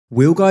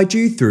We'll guide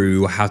you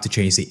through how to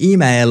change the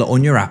email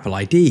on your Apple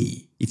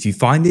ID. If you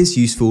find this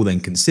useful,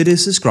 then consider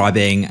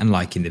subscribing and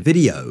liking the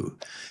video.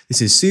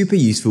 This is super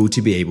useful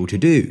to be able to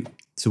do.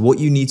 So what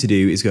you need to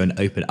do is go and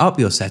open up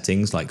your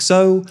settings like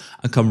so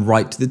and come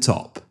right to the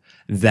top.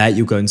 There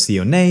you'll go and see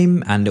your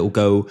name and it will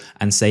go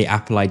and say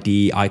Apple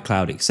ID,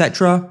 iCloud,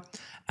 etc.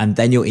 And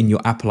then you're in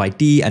your Apple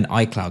ID and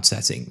iCloud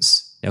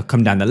settings. Now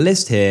come down the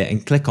list here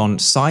and click on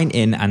Sign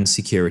In and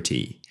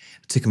Security.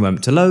 It'll take a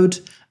moment to load.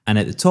 And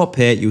at the top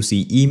here, you'll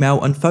see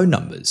email and phone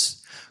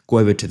numbers. Go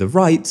over to the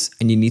right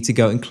and you need to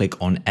go and click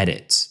on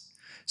edit.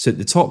 So at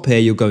the top here,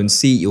 you'll go and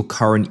see your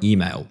current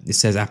email. It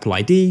says Apple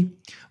ID.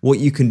 What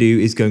you can do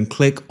is go and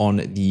click on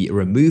the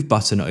remove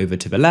button over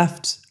to the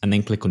left and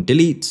then click on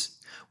delete.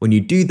 When you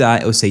do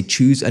that, it'll say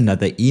choose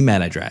another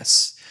email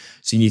address.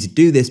 So you need to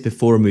do this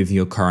before removing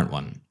your current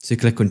one. So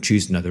click on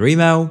choose another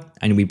email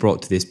and you'll be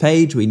brought to this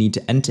page where you need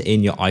to enter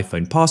in your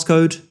iPhone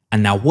passcode.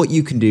 And now what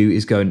you can do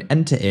is go and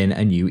enter in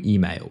a new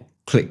email.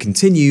 Click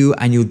continue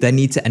and you'll then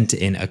need to enter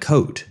in a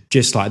code.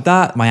 Just like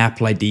that, my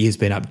Apple ID has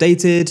been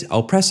updated.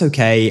 I'll press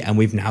OK and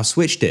we've now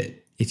switched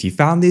it. If you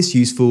found this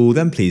useful,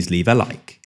 then please leave a like.